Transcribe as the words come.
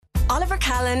Oliver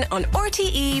Callan on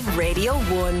RTÉ Radio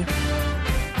 1.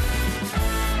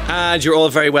 And you're all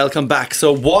very welcome back.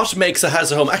 So what makes a house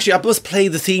a home? Actually, I must play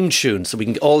the theme tune so we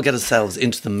can all get ourselves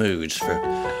into the mood for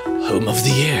Home of the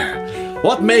Year.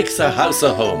 What makes a house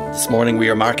a home? This morning we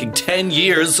are marking 10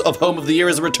 years of Home of the Year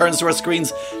as it returns to our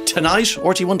screens tonight.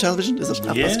 RTÉ One television, is it?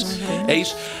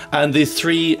 8:30. And the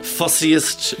three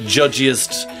fussiest,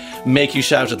 judgiest, make you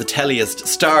shout at the telliest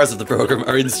stars of the programme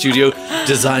are in studio.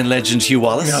 Design legend Hugh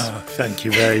Wallace. Oh, thank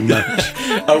you very much.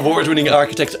 Award-winning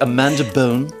architect Amanda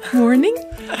Bone. Morning.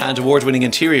 And award-winning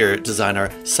interior designer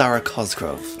Sara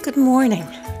Cosgrove. Good morning.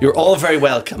 You're all very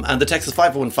welcome. And the text is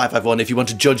 51551 if you want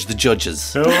to judge the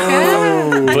judges.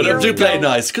 Oh, But do play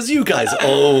nice, because you guys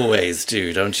always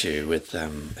do, don't you? With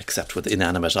except with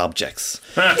inanimate objects.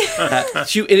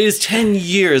 Hugh, it is 10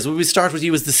 years. Will we start with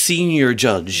you as the senior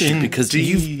judge? Because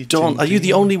you've done. Are you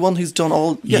the only one who's done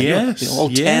all? Yes, all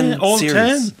 10 all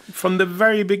series. 10 from the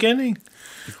very beginning.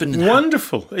 You've been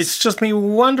Wonderful. It's just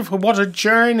been wonderful. What a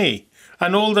journey.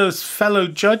 And all those fellow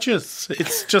judges.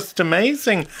 It's just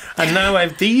amazing. And now I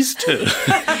have these two.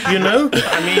 You know?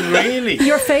 I mean, really.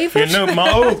 Your favourite? You know,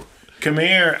 Mo, come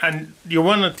here. And you're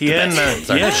one at the end now.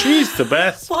 Sorry. Yeah, she's the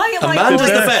best. Why am Amanda's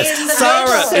I the in best. Sarah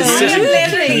middle? is sitting.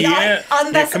 Literally, Yeah,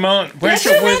 on this. come on. Where's 2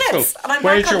 your minutes, whistle? and I'm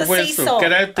Where's back on your the whistle? seesaw.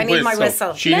 Get out the I need my whistle.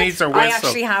 whistle. She needs her I whistle.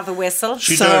 actually have a whistle.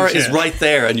 She Sarah does, is yeah. right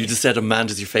there, and you just said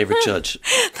Amanda's your favourite judge.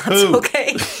 Who?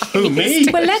 Okay. Who, me?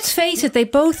 Well, let's face it, they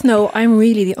both know I'm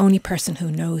really the only person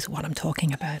who knows what I'm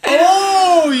talking about.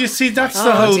 Oh, you see, that's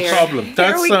the whole dear. problem.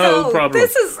 That's we the go. whole problem.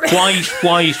 This is-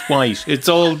 White. It's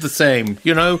all the same,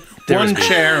 you know? One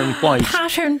chair and white.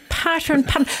 Pattern.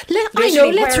 I know,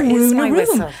 Literally, let's where is ruin my a room.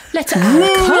 whistle? Let's add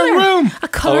a colour. A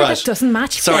colour All right. that doesn't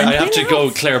match Sorry, I have to anything go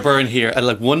else. Claire Byrne here.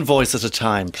 Like one voice at a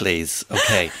time, please.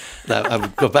 Okay. Now, I'll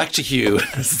go back to Hugh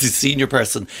as the senior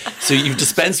person. So you've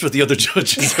dispensed with the other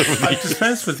judges over the I years.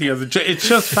 dispense with the other. It's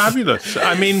just fabulous.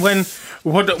 I mean,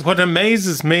 what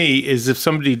amazes me is if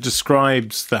somebody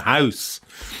describes the house,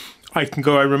 I can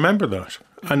go, I remember that.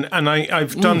 And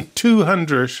I've done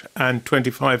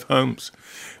 225 homes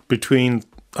between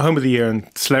Home of the Year and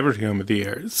Celebrity Home of the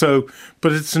Year. So,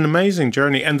 but it's an amazing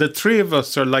journey. And the three of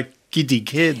us are like giddy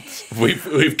kids.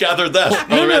 We've gathered that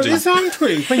No, already. aren't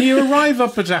we? When you arrive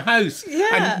up at a house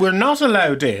and we're not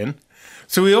allowed in,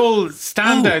 so we all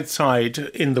stand outside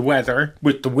in the weather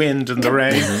with the wind and the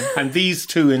rain, and these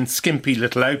two in skimpy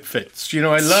little outfits. You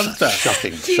know, I love that.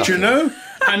 Shocking. Do you know?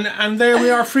 And there we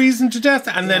are freezing to death,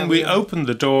 and then we open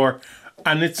the door.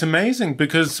 And it's amazing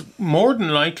because more than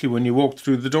likely when you walk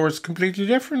through the door it's completely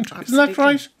different. Isn't that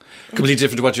right? Completely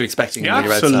different to what you're expecting when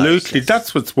you're outside. Absolutely.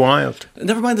 That's what's wild.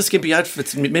 Never mind the skimpy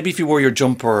outfits. Maybe if you wore your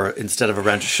jumper instead of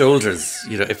around your shoulders,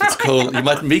 you know, if it's cold, you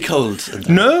mightn't be cold.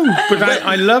 No, but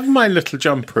I love my little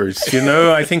jumpers, you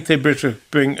know. I think they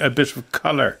bring a bit of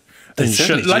colour. They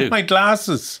certainly Like do. my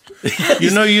glasses.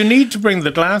 You know, you need to bring the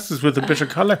glasses with a bit of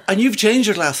colour. And you've changed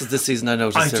your glasses this season, I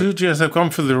noticed. I do, yes. I've gone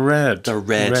for the red. The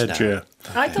red now. yeah.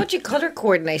 I thought you colour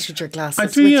coordinated your glasses I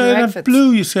do, with yeah. your I have outfits.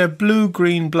 blue, you see, I have blue,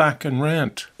 green, black and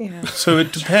red. Yeah. So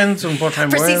it depends on what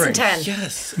I'm For wearing. season 10.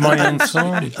 Yes. My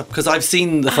ensemble. Because I've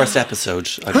seen the first episode.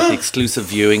 I got the exclusive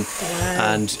viewing.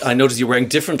 And I noticed you're wearing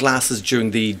different glasses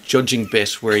during the judging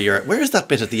bit where is that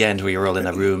bit at the end where you're all in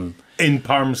a room? In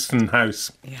Palmerston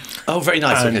House. Oh, very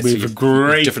nice. And Okay, we have a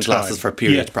great different time. glasses for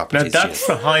period properties. Now that's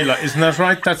the highlight, isn't that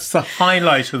right? That's the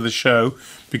highlight of the show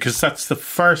because that's the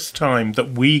first time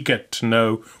that we get to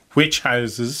know which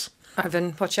houses I've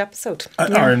in which episode?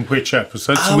 are in which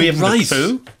episode. So we have a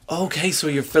clue. Okay, so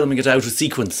you're filming it out of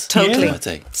sequence. Totally. I'd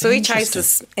say. So each house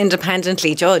is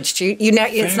independently judged. You know,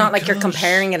 it's not like you're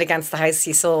comparing it against the house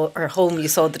you saw or home you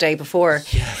saw the day before.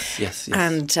 Yes.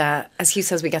 And as Hugh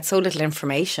says, we get so little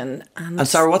information. And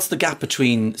Sarah, what's the gap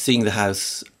between seeing the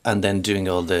house and then doing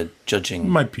all the judging?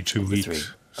 Might be 2 three.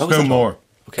 weeks. Oh, is No that more.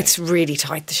 Okay. It's really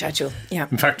tight, the schedule. Yeah.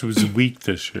 In fact, it was a week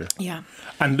this year. Yeah.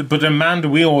 But Amanda,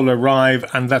 we all arrive,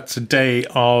 and that's a day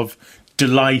of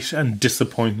delight and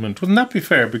disappointment. Wouldn't that be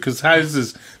fair? Because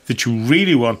houses that you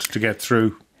really wanted to get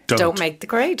through Don't make the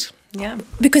grade. Yeah.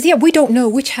 Because, we don't know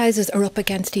which houses are up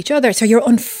against each other. So you're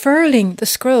unfurling the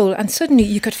scroll and suddenly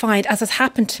you could find, as has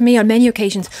happened to me on many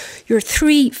occasions, your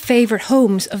 3 favourite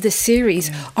homes of this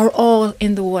series are all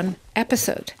in the one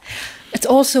episode. It's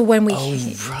also when we... Oh,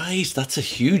 right. That's a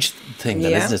huge thing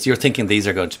then, Yeah. isn't it? You're thinking these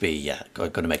are going to be,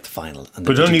 going to make the final. And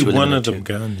But then only to one eliminate of them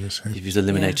two. gone, you see. If you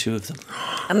eliminate 2 of them.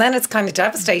 And then it's kind of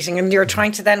devastating, and you're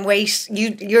trying to then wait.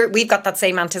 We've got that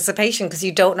same anticipation because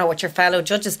you don't know what your fellow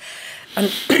judges. And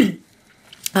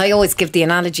I always give the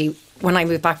analogy. When I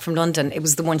moved back from London, it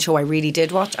was the one show I really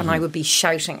did watch, and I would be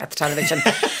shouting at the television,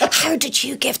 how did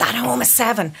you give that home a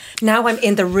 7? Now I'm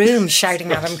in the room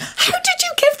shouting at him, how did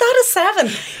you give that a 7?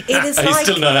 It is He's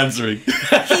still not answering.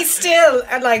 He's still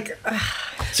like...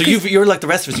 So you're like the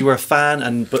rest of us. You were a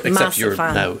fan, but except Massive you're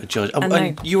fan. now a judge. And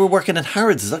And you were working in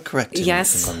Harrods, is that correct?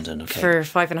 Yes, in London. Okay. for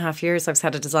 5.5 years I was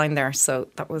head of design there, so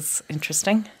that was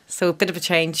interesting. So a bit of a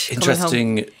change. coming home.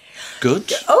 Interesting.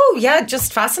 Good. Oh yeah,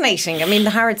 just fascinating. I mean, the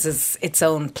Harrods is its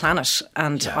own planet,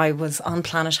 and I was on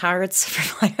planet Harrods for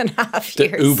 5.5 The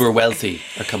years. uber wealthy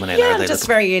are coming in. Yeah, are they? just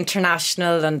very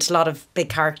international and a lot of big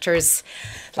characters,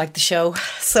 like the show.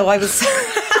 So I was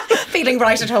feeling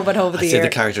right at home at Home of the I'd say Year. the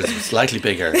characters are slightly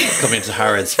bigger coming to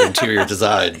Harrods for interior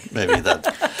design, maybe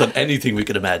than anything we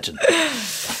could imagine.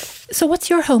 So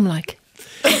what's your home like?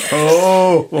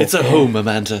 It's a home,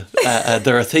 Amanda.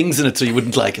 There are things in it so you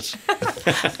wouldn't like it.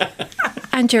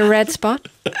 And your red spot?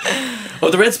 Oh,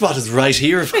 the red spot is right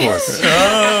here, of course.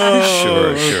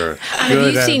 Sure.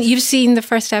 And you've seen the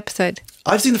first episode?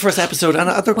 I've seen the first episode, and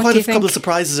there are quite do a you couple of think?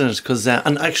 surprises in it. Because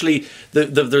and actually,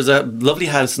 there's a lovely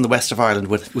house in the west of Ireland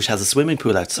which has a swimming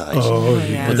pool outside.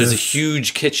 But there's a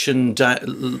huge kitchen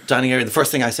dining area. The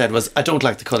first thing I said was, I don't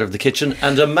like the colour of the kitchen.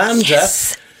 And Amanda,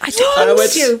 Yes, I I told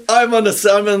went, you. I'm on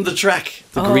the track.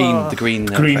 The green Green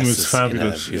presses, was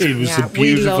fabulous. you know, It was Yeah, a we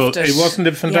beautiful. loved it. It wasn't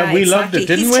it fantastic? Yeah, We loved it, exactly.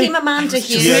 didn't He's we? Team Amanda,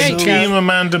 Hugh. Yeah, There you go. Team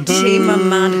Amanda. Boo. Team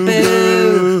Amanda,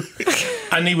 boo.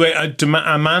 Anyway,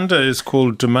 Amanda is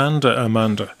called Demanda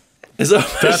Amanda. Is that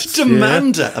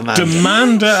Demanda, Amanda?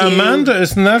 Demanda Amanda,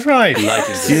 isn't that right?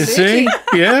 Liking You this. see?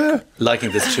 Yeah.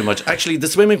 Liking this too much. Actually, the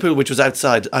swimming pool, which was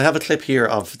outside, I have a clip here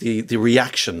of the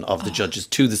reaction of the judges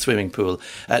to the swimming pool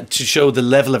to show the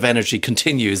level of energy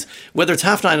continues, whether it's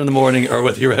 9:30 in the morning or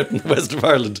whether you're out in the west of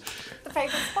Ireland. The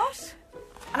favourite spot?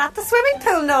 And at the swimming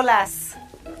pool, no less.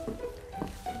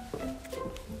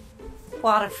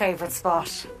 What a favourite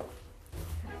spot.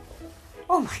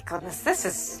 Oh my goodness, this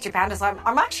is stupendous. I'm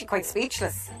actually quite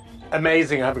speechless.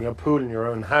 Amazing having a pool in your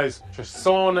own house. Your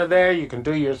sauna there, you can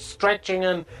do your stretching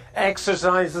and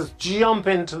exercises, jump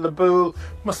into the pool.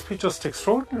 Must be just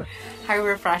extraordinary. How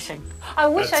refreshing. I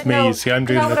wish That's I'd me, known. you see, I'm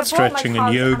doing I would that have brought my stretching and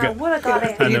closet yoga. And I would have got in.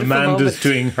 And Beautiful Amanda's moment.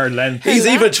 doing her length. He's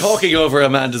even talking over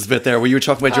Amanda's bit there, where you were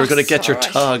talking about you were going to get your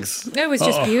sorry. togs. It was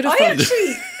just beautiful. I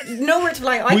actually nowhere to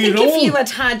lie. I We'd think all- if you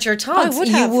had your togs, would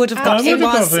you have. would have I got would it. have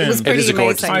got It was in. It is pretty a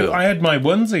gorgeous amazing. pool. I had my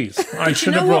onesies. I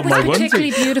should have You know brought what my was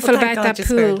particularly onesies. beautiful Oh, thank about God that you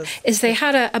spared pool us. is they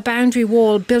had a boundary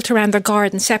wall built around their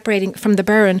garden separating from the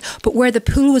burn, but where the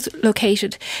pool was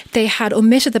located they had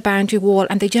omitted the boundary wall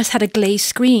and they just had a glazed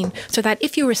screen so that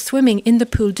if you were swimming in the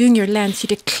pool doing your lengths you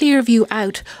had a clear view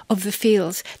out of the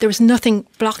fields. There was nothing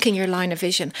blocking your line of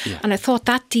vision, and I thought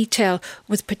that detail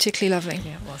was particularly lovely.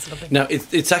 Yeah, it was lovely. Now,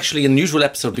 it's actually an unusual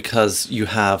episode because you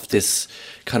have this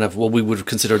kind of what we would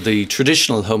consider the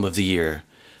traditional home of the year,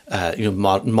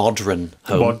 modern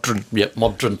home. Modern. Yeah,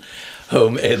 modern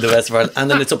home in the west of Ireland. And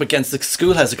then it's up against the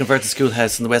schoolhouse, a converted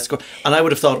schoolhouse in the west. And I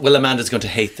would have thought, well, Amanda's going to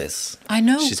hate this. I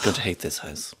know. She's going to hate this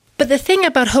house. But the thing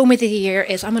about Home of the Year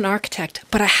is I'm an architect,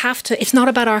 but I have to, it's not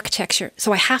about architecture.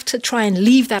 So I have to try and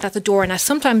leave that at the door. Now,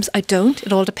 sometimes I don't.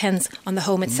 It all depends on the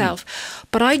home itself.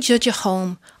 But I judge a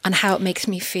home on how it makes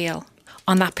me feel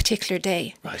on that particular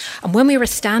day. Right. And when we were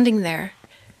standing there,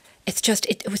 it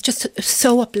was just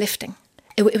so uplifting.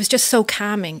 It was just so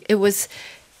calming. It was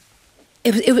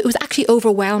actually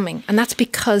overwhelming, and that's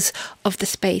because of the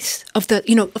space, of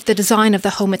the design of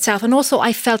the home itself. And also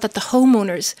I felt that the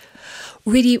homeowners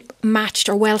really matched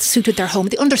or well suited their home.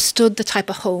 They understood the type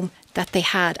of home that they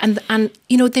had, and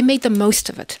they made the most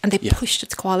of it, and they pushed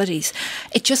its qualities.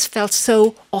 It just felt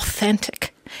so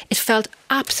authentic. It felt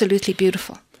absolutely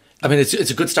beautiful. I mean, it's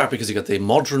a good start because you've got the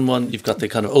modern one, you've got the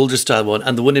kind of older style one,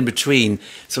 and the one in between.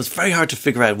 So it's very hard to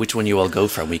figure out which one you all go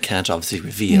for. We can't obviously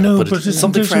reveal, but it's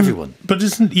something for everyone. But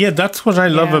that's what I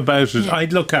love Yeah. about it. I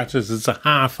look at it as a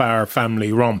half-hour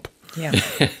family romp. Yeah.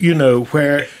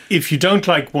 Where if you don't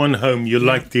like one home, you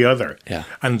like the other. Yeah.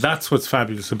 And that's what's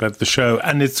fabulous about the show.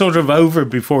 And it's sort of over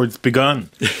before it's begun.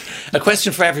 A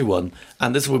question for everyone,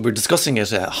 and this is what we're discussing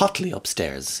it hotly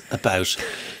upstairs about,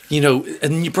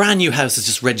 a brand new house is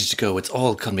just ready to go. It's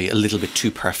all going to be a little bit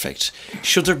too perfect.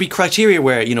 Should there be criteria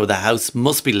where, the house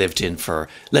must be lived in for,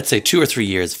 let's say, 2 or 3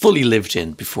 years, fully lived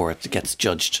in before it gets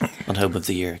judged on Home of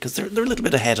the Year? Because they're a little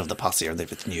bit ahead of the posse, or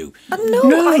if it's new.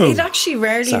 It actually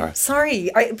rarely. Sarah.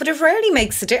 But it rarely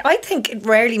makes a difference. I think it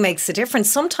rarely makes a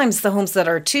difference. Sometimes the homes that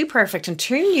are too perfect and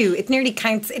too new, it nearly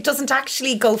counts. It doesn't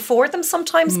actually go for them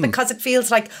sometimes because it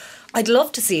feels like I'd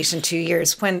love to see it in 2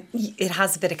 years when it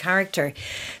has a bit of character.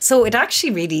 So it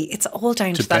actually really, it's all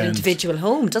down to that Depends. individual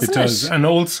home, doesn't it? It does. And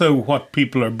also what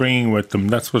people are bringing with them.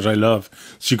 That's what I love.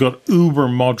 So you've got uber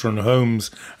modern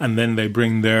homes, and then they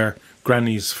bring their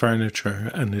Granny's furniture,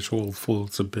 and it all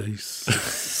falls a base.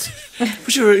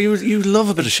 But you love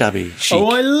a bit of shabby chic.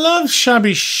 Oh, I love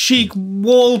shabby chic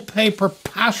wallpaper,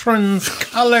 patterns,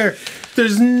 colour.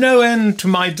 There's no end to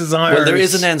my desires. Well, there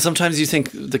is an end. Sometimes you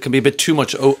think there can be a bit too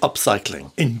much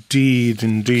upcycling. Indeed.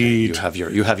 You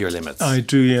have your limits. I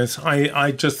do, yes.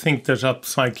 I just think that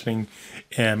upcycling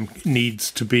needs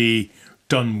to be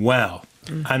done well.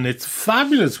 And it's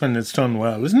fabulous when it's done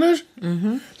well, isn't it?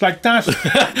 Mm-hmm. Like that.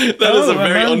 That is a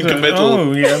very Amanda. uncommittal.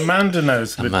 Oh, yeah, Amanda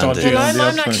knows a bit dodgy. Well, on the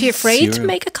I'm actually afraid to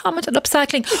make a comment on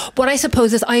upcycling. What I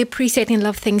suppose is I appreciate and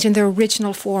love things in their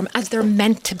original form as they're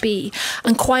meant to be.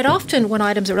 And quite often when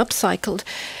items are upcycled,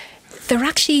 they're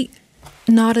actually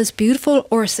not as beautiful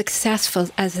or successful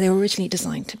as they were originally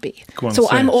designed to be. So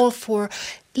I'm all for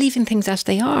leaving things as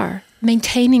they are,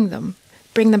 maintaining them,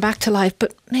 bring them back to life,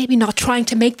 but maybe not trying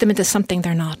to make them into something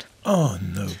they're not. Oh,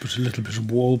 no, but a little bit of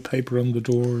wallpaper on the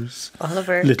doors.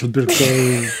 Oliver. A little bit of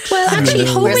gold. Well, actually,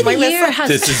 Home of the Year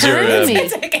has turned me.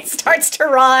 It starts to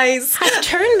rise. Has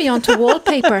turned me onto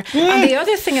wallpaper. And the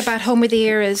other thing about Home of the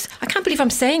Year is, I can't believe I'm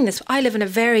saying this, I live in a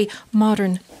very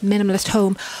modern, minimalist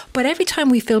home, but every time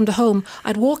we filmed a home,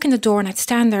 I'd walk in the door and I'd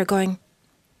stand there going,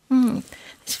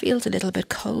 this feels a little bit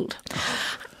cold.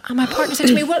 And my partner said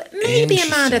to me, well, maybe,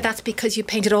 Amanda, that's because you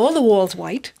painted all the walls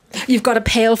white. You've got a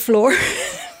pale floor.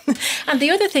 And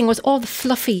the other thing was all the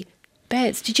fluffy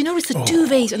beds. Did you notice the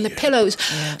duvets and the pillows?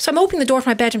 Yeah. So I'm opening the door of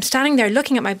my bedroom, standing there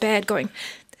looking at my bed going,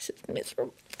 this is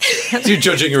miserable. You're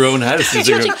judging your own house. It's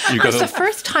the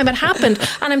first time it happened,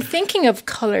 and I'm thinking of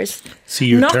colours. See,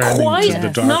 you're not turning quite, to the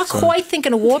dark not side. quite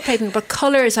thinking of wallpapering, but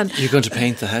colours and you're going to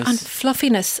paint the house and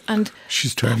fluffiness and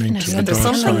she's turning to the There's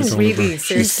dark something side. really Oliver.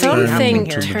 seriously She's happening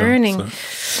to the dark turning.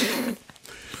 side.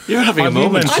 You're having a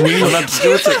moment. We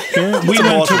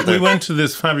went to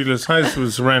this fabulous house. It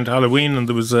was around Halloween, and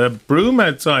there was a broom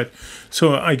outside.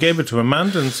 So I gave it to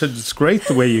Amanda and said, "It's great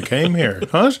the way you came here,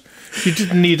 huh? You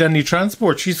didn't need any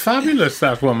transport. She's fabulous,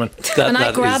 that woman." And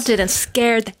I grabbed it and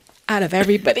scared out of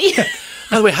everybody.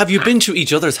 By the way, have you been to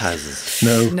each other's houses?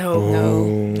 No, No,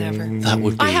 never. That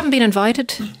would be. I haven't been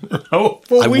invited. Oh,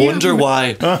 I wonder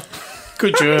why.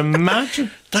 Could you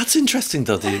imagine? That's interesting,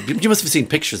 though. You must have seen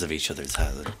pictures of each other's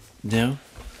houses. No?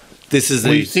 This is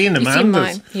We've seen Amanda's,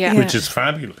 mine, yeah. which is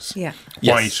fabulous. Yeah.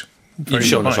 White. You've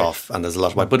shown white. it off, and there's a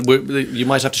lot of white. But you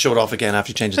might have to show it off again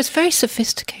after you change it. It's very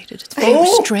sophisticated. It's very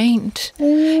restrained.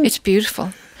 It's beautiful.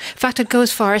 In fact, I'd go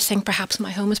as far as saying perhaps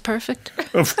my home is perfect.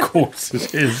 Of course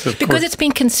it is. Because it's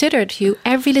been considered, Hugh.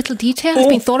 Every little detail has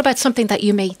been thought about, something that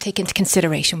you may take into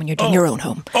consideration when you're doing your own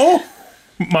home. Oh!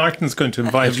 Martin's going to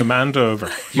invite Amanda over.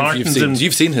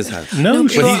 You've seen his house. No,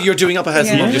 but you're doing up a house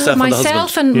among yourself and the husband.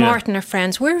 Myself and Martin are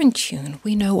friends. We're in tune.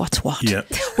 We know what's what. Yeah.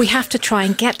 We have to try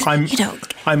and get, I'm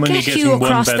only get getting Hugh one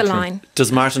across the bedroom. line.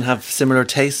 Does Martin have similar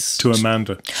tastes? To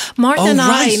Amanda. Martin and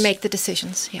right. I make the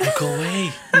decisions. Yeah. Go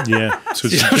away. Yeah. So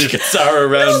You have to get Sarah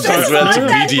around as well to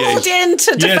mediate.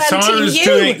 Into defending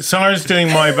you. Sarah's doing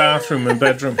my bathroom and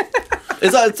bedroom.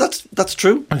 Is that's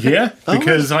true? Yeah,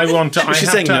 because I want to.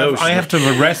 She's saying no. I have to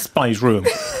have a respite room.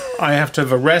 I have to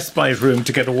have a respite room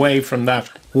to get away from that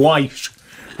white.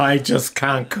 I just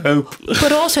can't cope.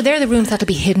 But also, they're the rooms that'll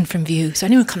be hidden from view, so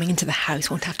anyone coming into the house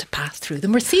won't have to pass through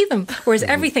them or see them. Whereas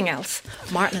everything else,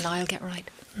 Martin and I will get right.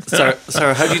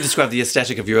 Sarah, how do you describe the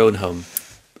aesthetic of your own home?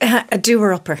 A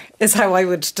doer-upper is how I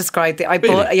would describe it.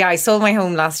 I sold my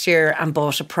home last year and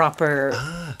bought a proper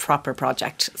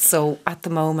project. So at the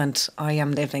moment, I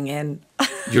am living in.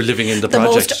 You're living in the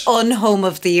project. project. Most un-home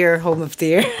of the year, home of the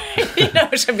year. You know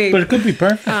what I mean? But it could be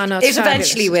perfect. Oh, no, It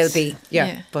eventually will be,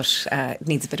 yeah. But it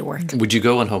needs a bit of work. Would you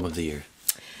go on home of the year?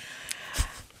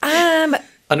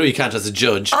 I know you can't as a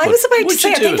judge. I was about to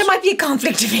say, I think it? there might be a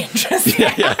conflict of interest.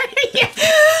 Yeah.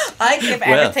 I give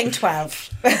everything 12.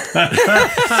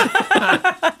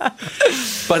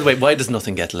 By the way, why does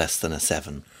nothing get less than a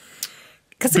 7?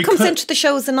 Because it comes into the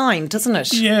show as a 9, doesn't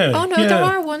it? Yeah. Oh, no, yeah. there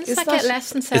are ones that get less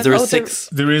than 7. Is there a 6?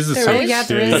 There is a 6. Oh, yeah,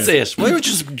 there is. That's it. Why would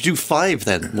you just do 5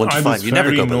 then? 1 to 5. You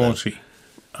never go below. naughty.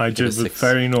 I was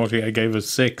very naughty. I gave a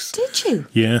 6. Did you?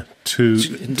 Yeah,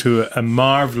 to a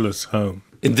marvellous home.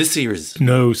 In this series?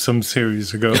 No, some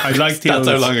series ago. I like the That's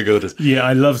how long ago it is. Yeah,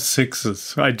 I love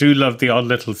 6s. I do love the odd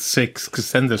little 6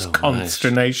 because then there's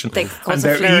consternation. Right. And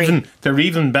they're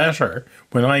even better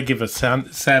when I give a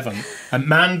 7.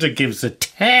 Amanda gives a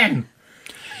 10.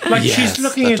 Like she's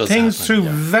looking at things through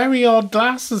very odd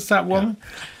glasses, that woman.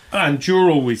 Yeah. And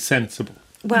you're always sensible.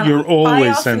 Well, you're always I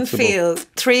often sensible. feel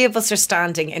 3 of us are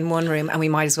standing in one room and we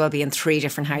might as well be in 3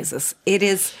 different houses. It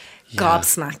is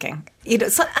gobsmacking. You know,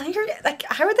 so, and you're like,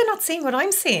 how are they not seeing what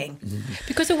I'm seeing?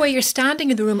 Because of where you're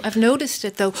standing in the room, I've noticed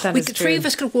it though. That is Three of true.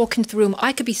 us could walk into the room.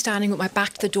 I could be standing with my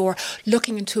back to the door,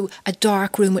 looking into a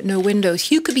dark room with no windows.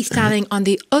 Hugh could be standing on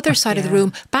the other side of the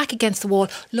room, back against the wall,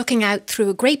 looking out through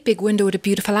a great big window with a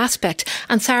beautiful aspect.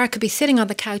 And Sara could be sitting on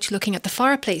the couch looking at the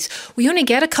fireplace. We only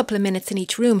get a couple of minutes in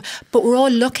each room, but we're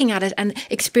all looking at it and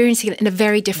experiencing it in a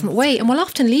very different way. And we'll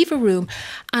often leave a room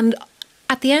and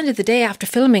at the end of the day, after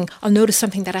filming, I'll notice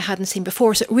something that I hadn't seen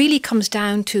before. So it really comes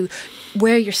down to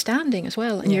where you're standing as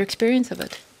well and your experience of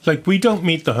it. Like, we don't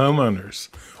meet the homeowners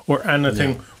or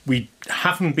anything. No. We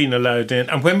haven't been allowed in.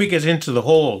 And when we get into the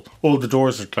hall, all the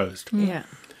doors are closed. Yeah.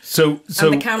 So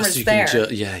and the camera's so there.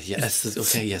 Yes.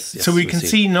 So we can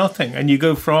see nothing. And you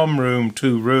go from room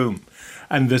to room.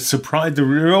 And the surprise,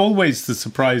 always the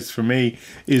surprise for me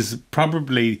is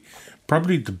probably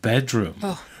the bedroom.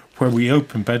 Oh. Where we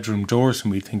open bedroom doors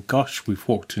and we think, gosh, we've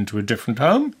walked into a different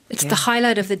home. It's the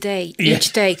highlight of the day,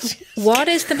 each day. What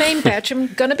is the main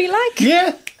bedroom going to be like?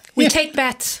 Yeah. We take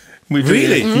bets. We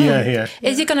really? Yeah.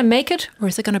 Is it going to make it or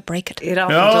is it going to break it? It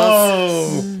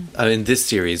often does. In this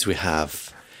series, we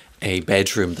have a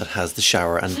bedroom that has the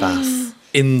shower and bath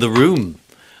in the room.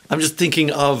 I'm just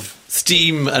thinking of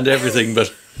steam and everything,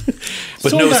 but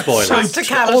no spoilers.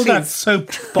 Practicalities. All that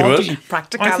soap body.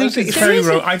 Practicalities.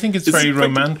 I think it's very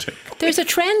romantic. There's a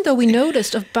trend, though, we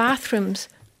noticed of bathrooms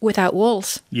without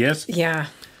walls. Yes. Yeah.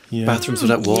 Bathrooms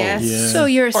without walls. Yes. Yeah. So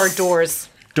you're Or doors.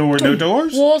 No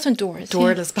doors? Walls and doors.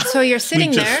 Doorless. So you're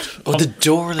sitting there, Oh, the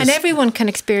doorless. and everyone can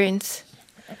experience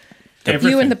Everything.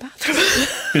 you in the bathroom.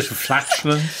 Bit of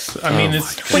flatulence. I mean,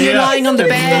 it's When you're lying on the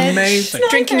bed, amazing.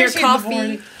 drinking your 9:30 in the coffee.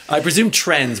 morning. I presume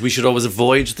trends. We should always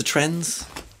avoid the trends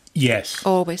Yes,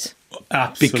 Always.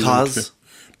 absolutely.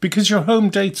 Because your home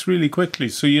dates really quickly.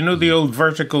 So you know the old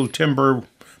vertical timber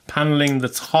paneling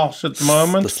that's hot at the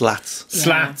moment? the slats.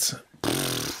 Slats.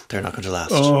 They're not going to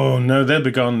last. Oh, no, they'll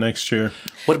be gone next year.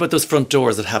 What about those front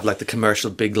doors that have like the commercial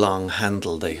big long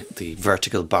handle, the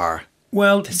vertical bar?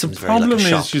 Well, the seems very like a problem is,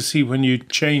 shop. you see, when you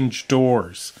change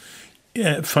doors,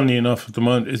 funny enough, at the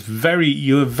moment,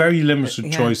 you have very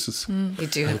limited choices. You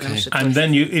do have limited And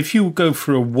then if you go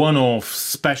for a one-off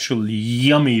special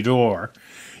yummy door,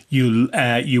 you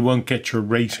won't get your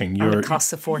rating. it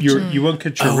costs a fortune. You won't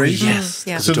get your rating. Yes.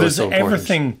 Yeah. So The door's there's so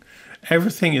important.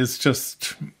 everything is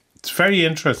just, it's very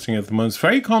interesting at the moment. It's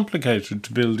very complicated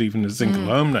to build even a single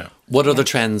home now. What other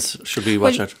trends should we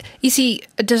watch out? You see,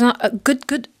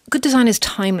 good design is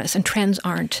timeless, and trends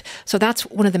aren't. So that's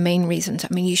one of the main reasons.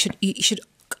 I mean, you should,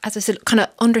 as I said, kind of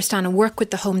understand and work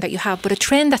with the home that you have. But a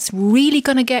trend that's really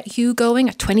going to get you going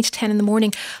at 20 to 10 in the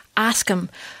morning, ask them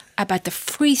about the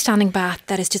freestanding bath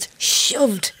that is just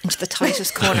shoved into the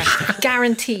tightest corner,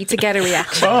 guaranteed to get a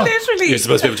reaction. Literally. You're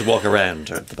supposed to be able to walk around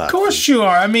at the back. Of course you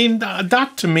are. I mean,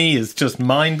 that to me is just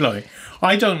mind-blowing.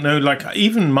 I don't know, like,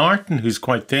 even Martin, who's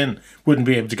quite thin, wouldn't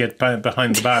be able to get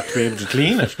behind the bath to be able to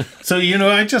clean it. So,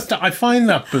 I find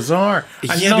that bizarre.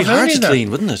 And Yeah, it'd be not hard only to that-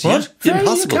 clean, wouldn't it? What? Yeah,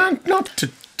 impossible. You can't, not to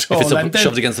If it's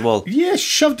shoved against the wall. Yeah,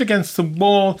 shoved against the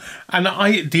wall. And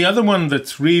the other one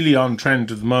that's really on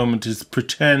trend at the moment is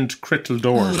pretend crittle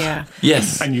doors. Yeah.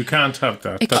 Yes. And you can't have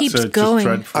that. It keeps just going.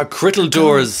 dreadful. Are crittle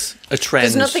doors a trend?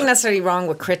 There's nothing necessarily wrong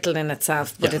with crittle in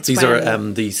itself, but it's These when,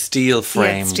 are the steel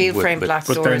frame. steel frame with black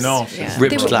but doors. they're not. Yeah.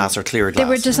 ribbed They were- glass or clear glass. They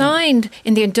were designed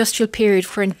in the industrial period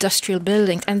for industrial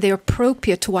buildings, and they're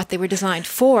appropriate to what they were designed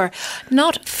for.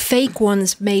 Not fake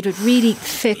ones made with really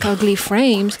thick, ugly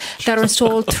frames that are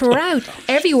installed throughout,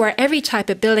 everywhere, every type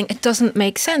of building. It doesn't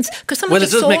make sense because someone Well, it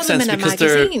just does saw make them sense in a because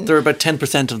magazine. they're about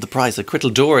 10% of the price. A crittle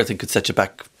door, I think, could set you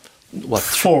back, what,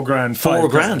 $4,000,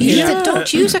 $4,000. $5,000.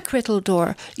 Don't use a crittle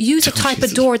door. Use a type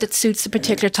of door that suits the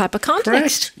particular type of context.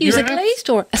 Correct. Use You're a glazed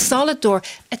door, a solid door,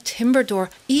 a timber door,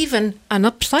 even an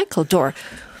upcycled door.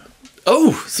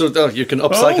 Oh, so you can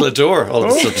upcycle a door all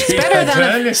of a sudden. better than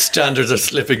I tell you. Standards are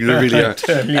slipping, they really are.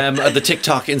 tell you. The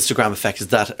TikTok, Instagram effect, is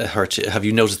that hurt you? Have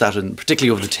you noticed that, particularly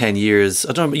over the 10 years?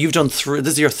 I don't know, you've done this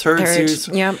is your third series?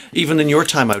 Yeah. Even in your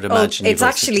time, I would imagine. It's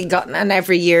actually gotten, and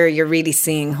every year you're really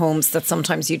seeing homes that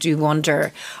sometimes you do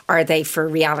wonder, are they for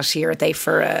reality or are they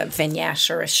for a vignette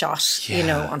or a shot,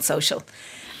 on social?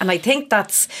 And I think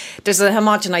there's a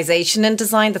homogenisation in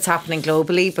design that's happening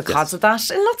globally because of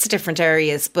that in lots of different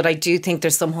areas. But I do think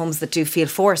there's some homes that do feel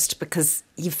forced because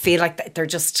you feel like they're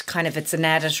just kind of, it's an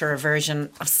edit or a version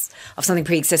of something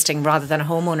pre-existing rather than a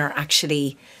homeowner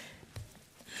actually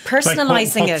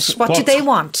personalising it. What do they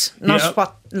want? Not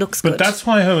what looks good. But that's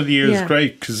why Home of the Year is Yeah.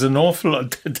 great, because an awful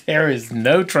lot, there is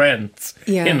no trends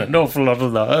Yeah. in an awful lot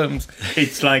of the homes.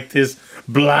 It's like this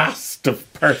blast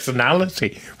of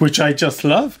personality, which I just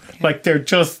love. Like they're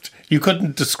just, You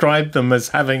couldn't describe them as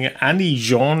having any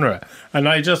genre. And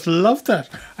I just love that,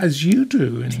 as you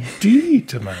do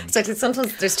indeed, Amanda. Exactly.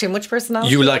 Sometimes there's too much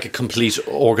personality. You like a complete,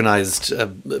 organised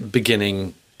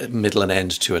beginning, middle and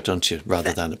end to it, don't you?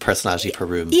 Rather than a personality per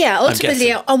room. Yeah,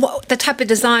 ultimately, the type of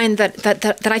design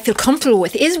that I feel comfortable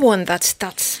with is one that's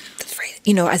very,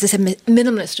 as I said,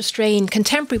 minimalist, restrained,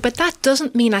 contemporary. But that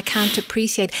doesn't mean I can't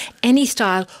appreciate any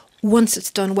style once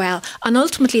it's done well. And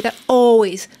ultimately, that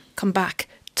always come back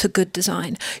to good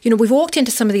design. We've walked into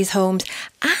some of these homes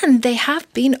and they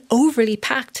have been overly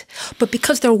packed, but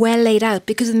because they're well laid out,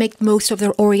 because they make most of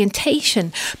their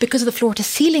orientation, because of the floor to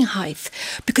ceiling height,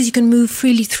 because you can move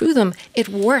freely through them, it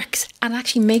works and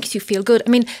actually makes you feel good. I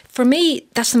mean, for me,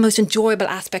 that's the most enjoyable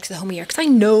aspects of the home year, because I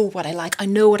know what I like, I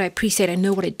know what I appreciate, I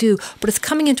know what I do, but it's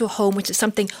coming into a home which is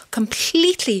something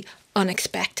completely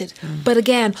unexpected. But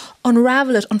again,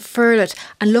 unravel it, unfurl it,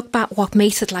 and look back what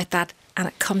makes it like that. And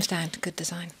it comes down to good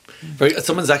design.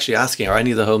 Someone's actually asking, are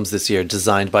any of the homes this year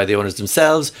designed by the owners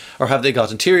themselves, or have they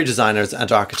got interior designers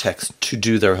and architects to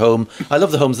do their home? I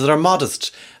love the homes that are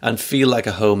modest and feel like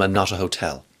a home and not a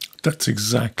hotel. That's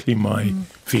exactly my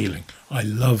feeling. I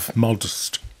love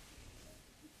modest.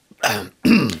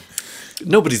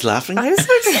 Nobody's laughing. I was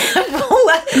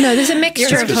like, no, there's a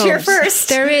mixture of homes. You're first.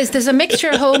 There's a mixture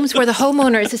of homes where the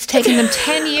homeowners, it's taken them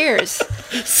 10 years.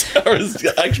 Sara's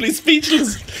actually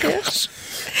speechless.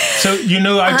 So,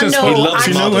 I just... He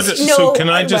loves modest. So can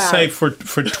I just say, for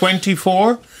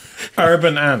 24,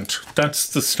 Urban Ant,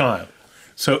 that's the style.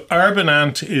 So Urban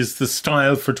Ant is the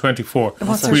style for 24.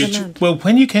 What's Urban Ant? Well,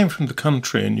 when you came from the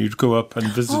country and you'd go up and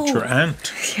visit your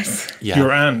aunt,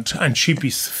 your aunt, and she'd be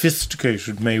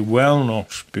sophisticated, may well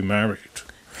not be married.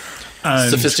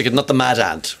 And sophisticated, not the mad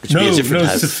ant, which would be a different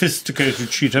house.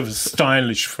 Sophisticated. She'd have a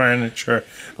stylish furniture,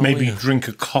 maybe drink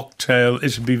a cocktail.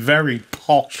 It'd be very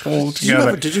posh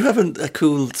altogether. Did you have a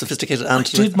cool, sophisticated aunt?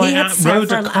 I did. My aunt,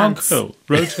 Rhoda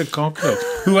Coghill,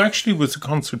 who actually was a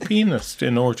concert pianist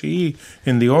in RTÉ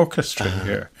in the orchestra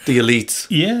here. The elites.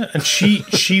 Yeah, and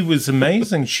she was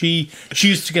amazing. She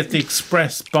used to get the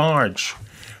express barge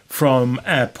from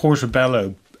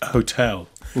Portobello Hotel.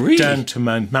 Really? Down to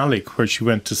Mount Malik, where she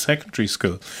went to secondary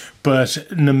school. But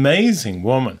an amazing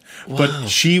woman. Wow. But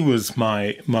she was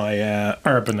my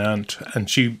urban aunt, and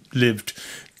she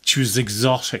was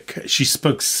exotic. She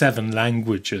spoke 7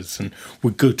 languages and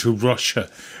would go to Russia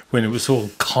when it was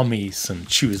all commies,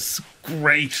 and she was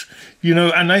great,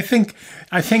 and I think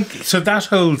so that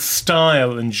whole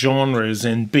style and genre is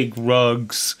in big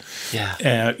rugs,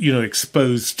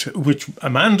 exposed, which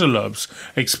Amanda loves,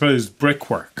 exposed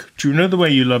brickwork. Do you know the way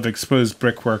you love exposed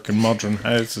brickwork in modern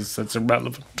houses? That's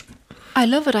irrelevant. I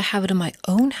love it. I have it in my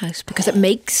own house because it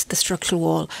makes the structural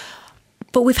wall.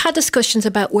 But we've had discussions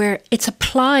about where it's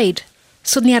applied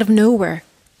suddenly out of nowhere.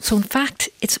 So in fact,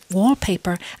 it's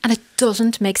wallpaper and it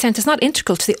doesn't make sense. It's not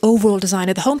integral to the overall design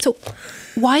of the home. So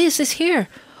why is this here?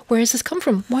 Where has this come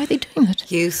from? Why are they doing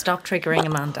it? You stop triggering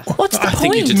Amanda. What's the point? I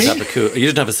think you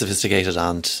didn't have a sophisticated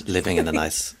aunt living in a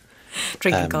nice...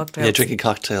 drinking cocktails. Yeah, drinking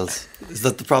cocktails. Is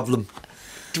that the problem?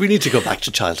 Do we need to go back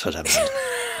to childhood, Amanda?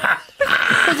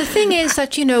 Well, the thing is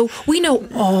that, we know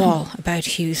all about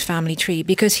Hugh's family tree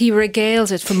because he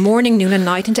regales it from morning, noon and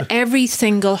night into every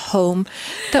single home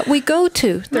that we go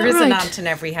to. There is an aunt in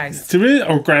every house. There is,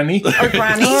 or granny. Or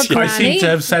granny. I seem to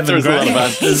have 7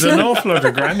 grannies. There's an awful lot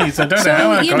of grannies. I don't know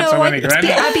how I got so many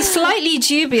grannies. I'd be slightly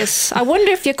dubious. I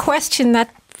wonder if you question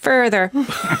that further.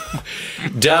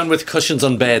 Down with cushions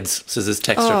on beds, says this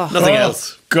texter. Nothing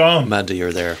else. Gone. Amanda,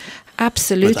 you're there.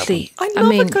 Absolutely. I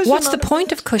mean, what's the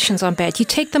point of cushions on bed? You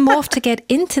take them off to get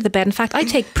into the bed. In fact, I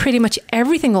take pretty much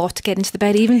everything off to get into the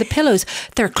bed, even the pillows.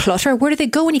 They're clutter. Where do they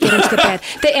go when you get into the bed?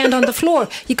 They end on the floor.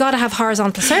 You got to have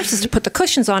horizontal surfaces to put the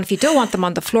cushions on. If you don't want them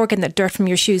on the floor, getting the dirt from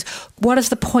your shoes. What is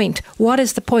the point? What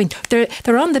is the point?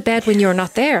 They're on the bed when you're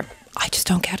not there. I just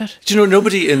don't get it. Do you know,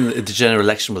 nobody in the general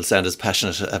election will sound as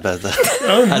passionate about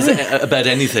that, about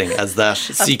anything as that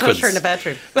sequence. Cushion in the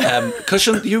bedroom.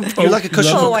 Cushion? You like a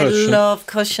cushion? I love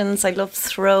cushions. I love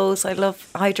throws. I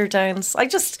love eider-downs.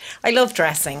 I love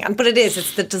dressing. But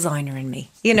it's the designer in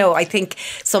me. I think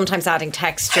sometimes adding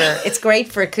texture, it's great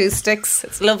for acoustics.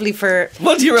 It's lovely for...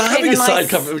 Well, you're having a side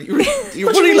cover. What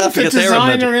are you laughing at there? The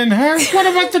designer in her? What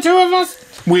about the 2 of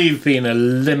us? We've been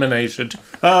eliminated.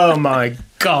 Oh my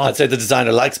God. I'd say the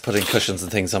designer likes putting cushions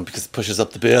and things on because it pushes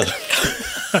up the bill.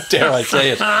 Dare I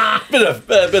say it?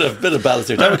 Bit of ballast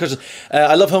here. Down with cushions.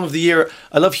 I love Home of the Year.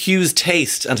 I love Hugh's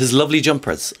taste and his lovely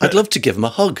jumpers. I'd love to give him a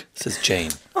hug, says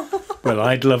Jane. Well,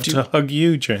 I'd love to hug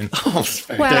you, Jane. Oh,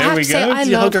 well, there we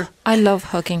go. I love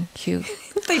hugging Hugh.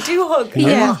 They do hug.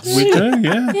 Yeah. We do,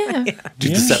 yeah. Yeah. Do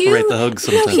you separate the hugs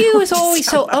sometimes? Hugh is always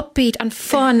so upbeat and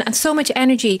fun and so much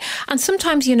energy. And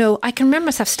sometimes, I can remember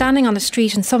myself standing on the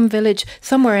street in some village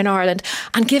somewhere in Ireland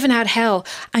and giving out hell.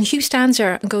 And Hugh stands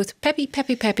there and goes, Peppy,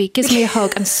 Peppy, Peppy, gives me a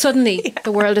hug. And suddenly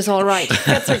the world is all right.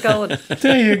 Gets her going.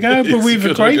 There you go. But we've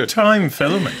a great time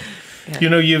filming.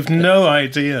 Yeah. You've no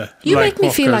idea. You like, make me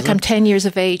what feel goes like I'm on. 10 years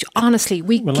of age. Honestly,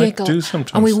 we Well, I giggle do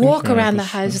sometimes and we think walk about around the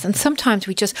this, houses, and sometimes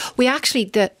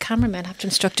the cameramen have to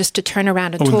instruct us to turn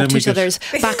around and Oh, talk then to we each get- other's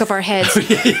back of our heads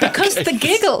because the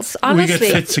giggles. Honestly,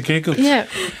 We get fits of giggles. yeah.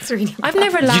 It's really I've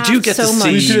never laughed do get to so much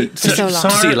see- We do. in so long.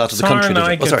 See a lot of the Sarah country, and don't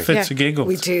I you? Oh, get sorry. fits Yeah. of giggles.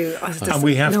 We do. And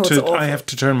we have No, it's to. awful. I have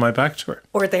to turn my back to her.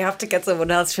 Or they have to get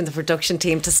someone else from the production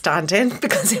team to stand in,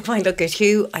 because if I look at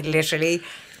Hugh, I literally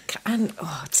can.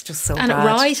 Oh, it's just so And bad. it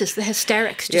rises, the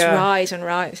hysterics just Yeah. rise and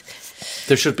rise.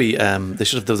 There should be. They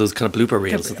should have those kind of blooper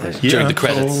reels during Yeah. the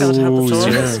credits. Gotta have the floor.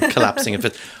 yeah. Collapsing if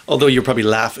it. Although you're probably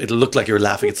it'll look like you're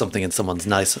laughing at something in someone's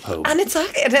nice home. And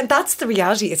and that's the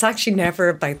reality. It's actually never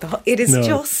about it is No.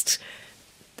 just.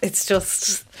 It's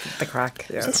just the crack.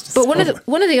 Yeah. But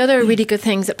one of the other really good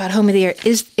things about Home of the Year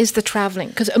is the travelling,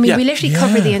 because we literally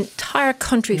cover the entire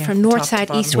country from north, top to south,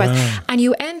 bottom. east, west, and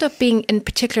you end up being in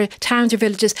particular towns or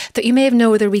villages that you may have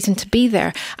no other reason to be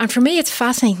there. And for me, it's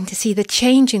fascinating to see the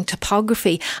changing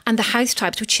topography and the house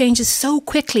types, which changes so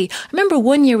quickly. I remember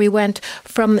one year we went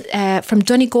from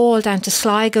Donegal down to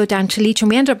Sligo, down to Leitrim.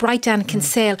 We ended up right down in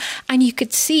Kinsale, and you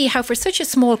could see how for such a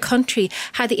small country,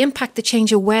 how the impact the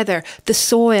change of weather, the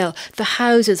soil, the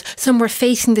houses, some were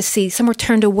facing the sea, some were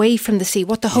turned away from the sea,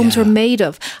 what the homes were made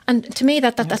of. And to me,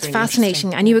 that's really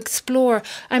fascinating. And you explore,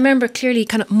 I remember clearly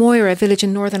kind of Moira, a village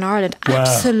in Northern Ireland,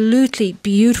 absolutely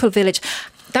beautiful village.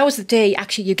 That was the day,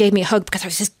 actually, you gave me a hug because I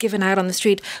was just giving out on the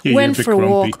street. Yeah, Went you're a for a bit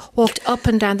grumpy. walked up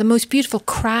and down the most beautiful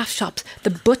craft shops, the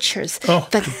butchers, Oh,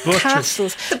 the the butchers.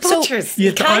 castles. The butchers. Yeah,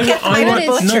 You can't get I them out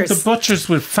want- of no, butchers. the butchers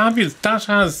were fabulous. That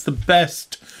has the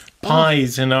best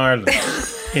pies in Ireland.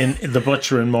 In the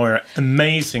butcher in Moira,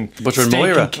 amazing. Butcher in Steak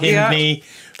Moira. and kidney.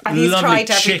 And he's lovely tried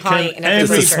every chicken, pie in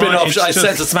every It's a butcher. spin-off. It's I just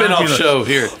said it's a spin-off fabulous. show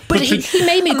here. But he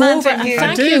made me go Amanda over and Hugh.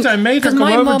 thank I did, you. I made her Because come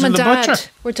my over mum to and the dad butcher.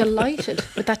 were delighted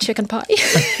with that chicken pie.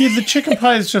 Yeah, the chicken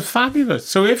pie is just fabulous.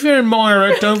 So if you're in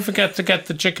Moira, don't forget to get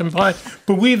the chicken pie.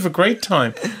 But we have a great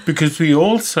time because we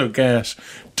also get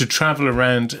to travel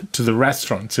around to the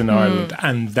restaurants in Ireland,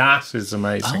 and that is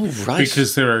amazing. Oh, right.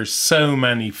 Because there are so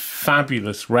many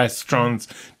fabulous restaurants,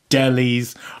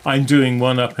 delis. I'm doing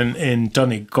one up in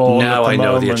Donegal. Now at the I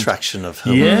know the moment. attraction of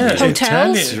home. Yeah, I Hotels.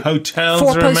 tell you, hotels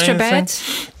Four-poster are amazing.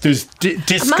 beds. There's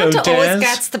disco Amanda always days.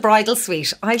 gets the bridal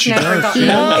suite. I've She never does, gotten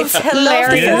yeah. it. It's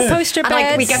hilarious. Yeah. Four-poster And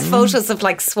like, we beds. get photos of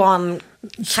like swan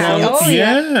cows.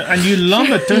 Yeah, and you love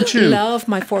it, don't you? Love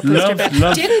my four-poster Love- bed.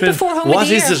 love Didn't bed. before Home What of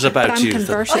the is Year, it about but I'm you that-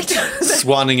 converted.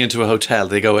 Swanning into a hotel,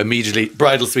 they go immediately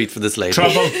bridal suite for this lady.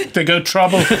 Trouble. They go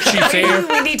trouble. She's here.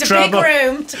 We need a trouble. big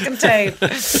room to contain.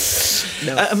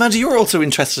 Amanda, you're also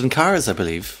interested in cars, I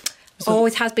believe.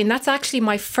 Always has been. That's actually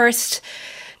my first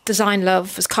design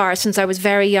love was cars since I was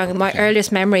very young. My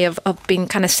earliest memory of being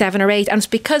kind of 7 or 8. And it's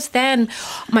because then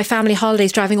my family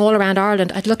holidays driving all around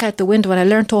Ireland, I'd look out the window and I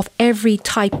learnt off every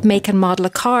type, make and model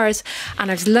of cars.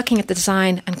 And I was looking at the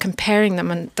design and comparing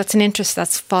them. And that's an interest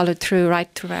that's followed through right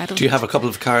throughout. Do you have a couple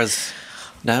of cars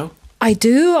now? I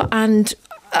do, and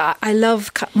I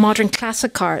love modern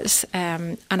classic cars,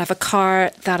 and I have a car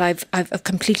that I've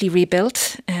completely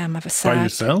rebuilt. I have a Saab.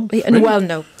 yourself? Yeah, Really? well,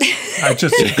 no. I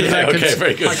just okay,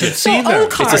 very good. I could see So that.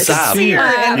 old cars. It's a Saab.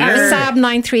 I have a Yeah. Saab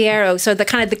 93 Aero, so the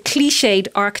kind of the cliched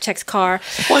architect's car.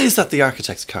 Why is that the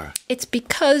architect's car? It's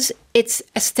because it's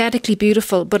aesthetically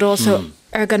beautiful, but also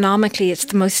ergonomically, it's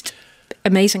the most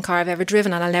amazing car I've ever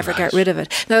driven, and I'll never get rid of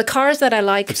it. Now, the cars that I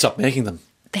like, They've stopped making them.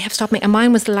 they have stopped making, and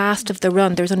mine was the last of the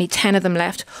run. There was only 10 of them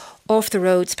left. Off the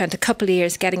road, spent a couple of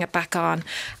years getting it back on,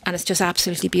 and it's just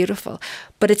absolutely beautiful.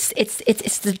 But it's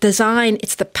the design,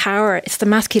 it's the power, it's the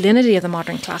masculinity of the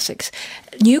modern classics.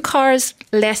 New cars,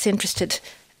 less interested.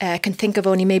 Can think of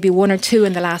only maybe 1 or 2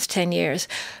 in the last 10 years.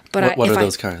 But What are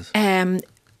those cars? It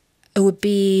would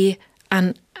be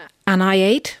an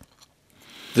i8.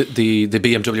 The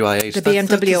BMW i8. The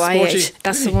BMW i8.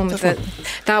 That's the one with the.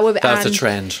 That would. That's a and-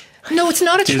 trend. No, it's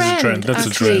not a It is a trend. trend, that's a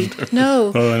actually. trend.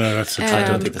 No. Oh no, that's a I don't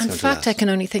trend. think that's In going to fact, last. I can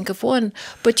only think of one.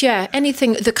 But yeah,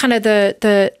 anything the kind of the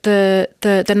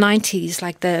 90s,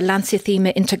 like the Lancia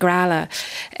Thema Integrale,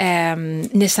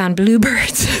 Nissan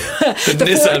Bluebirds, the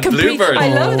Nissan Ford Capri. Bluebird. I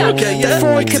love that. Okay, The yeah.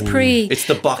 Ford Capri. It's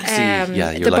the boxy.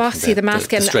 Yeah, you're the liking boxy, the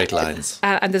masculine, the straight lines.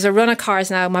 and there's a run of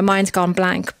cars now. My mind's gone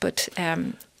blank, but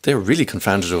They're really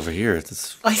confounded over here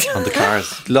on the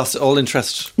cars. Lost all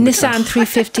interest. Nissan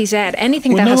 350Z,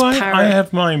 anything that has power. I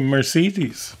have my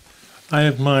Mercedes. I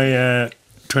have my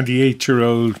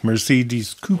 28-year-old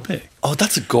Mercedes Coupe. Oh,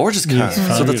 that's a gorgeous car.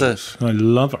 So that's I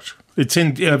love it. It's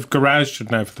I've garaged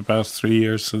it now for the past 3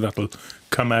 years, so that'll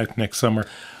come out next summer.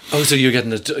 Oh, so you're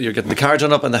getting the car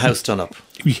done up and the house done up.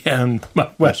 Yeah, and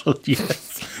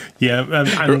yes. Yeah, and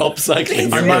you're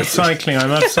upcycling. I'm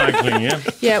upcycling, yeah.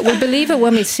 Yeah, we'll believe it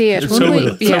when we see it. So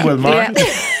will Martin.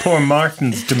 Poor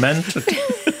Martin's demented.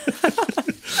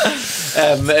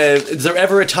 Is there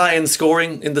ever a tie in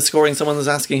the scoring someone is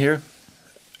asking here?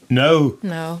 No.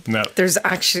 There's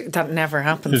actually, that never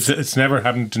happens. It's never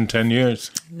happened in 10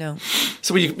 years. No.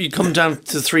 So when you come down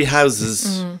to 3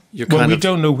 houses, you're we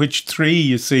don't know which 3,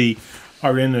 you see,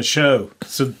 are in a show.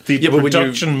 So the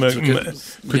production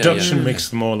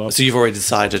mixed them all up. So you've already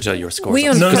decided your scores. We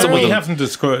haven't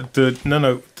decided.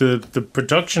 The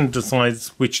production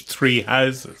decides which 3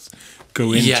 houses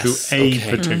go into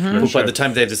particular show. By the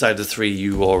time they've decided 3,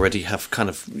 you already have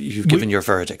you've given your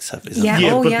verdicts.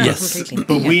 Completely.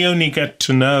 But we only get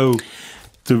to know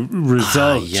the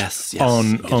result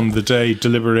on the day,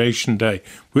 deliberation day.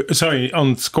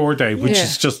 On score day, which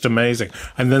is just amazing.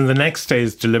 And then the next day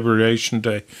is deliberation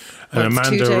day. And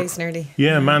Amanda, 2 days nearly.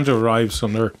 Yeah, Amanda arrives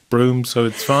on her broom, so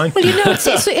it's fine. Well,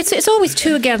 it's always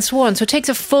 2 against 1, so it takes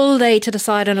a full day to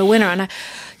decide on a winner. And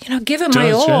give it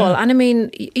my all. Yeah. And I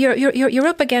mean, you're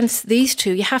up against these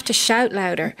 2. You have to shout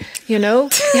louder. You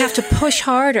have to push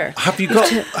harder. Have you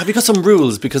got some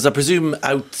rules? Because I presume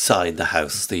outside the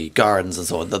house, the gardens and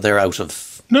so on, that they're out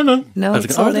of. No.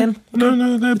 It's all in.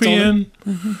 No, they'll be in.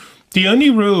 Mm-hmm. The only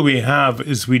rule we have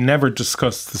is we never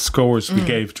discuss the scores we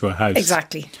gave to a house.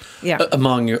 Exactly. Yeah.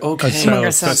 Among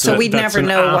yourselves. So we'd never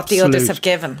know what the others have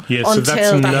given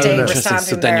until that day we're standing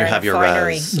so then you have your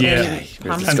rows. Yeah.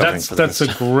 And that's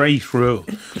a great rule,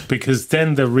 because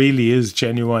then there really is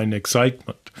genuine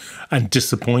excitement and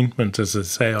disappointment, as I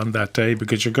say, on that day,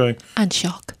 because you're going... And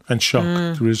shock.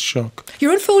 There is shock.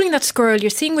 You're unfolding that scroll, you're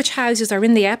seeing which houses are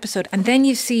in the episode, and then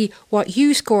you see what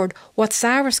you scored, what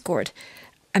Sara scored.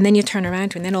 And then you turn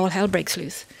around and then all hell breaks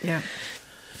loose. Yeah.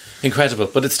 Incredible.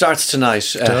 But it starts tonight.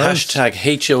 Hashtag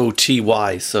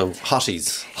HOTY. So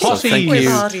hotties. So thank you.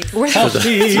 We're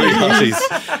hotties.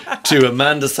 To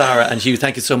Amanda, Sara and Hugh,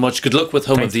 thank you so much. Good luck with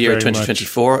Home of the Year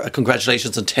 2024.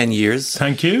 Congratulations on 10 years.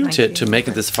 Thank you. To make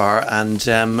it this far. And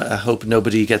I hope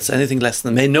nobody gets anything less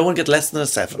than... May no one get less than a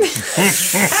 7.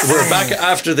 We're back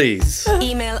after these.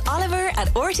 Email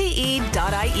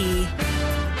Oliver@rte.ie.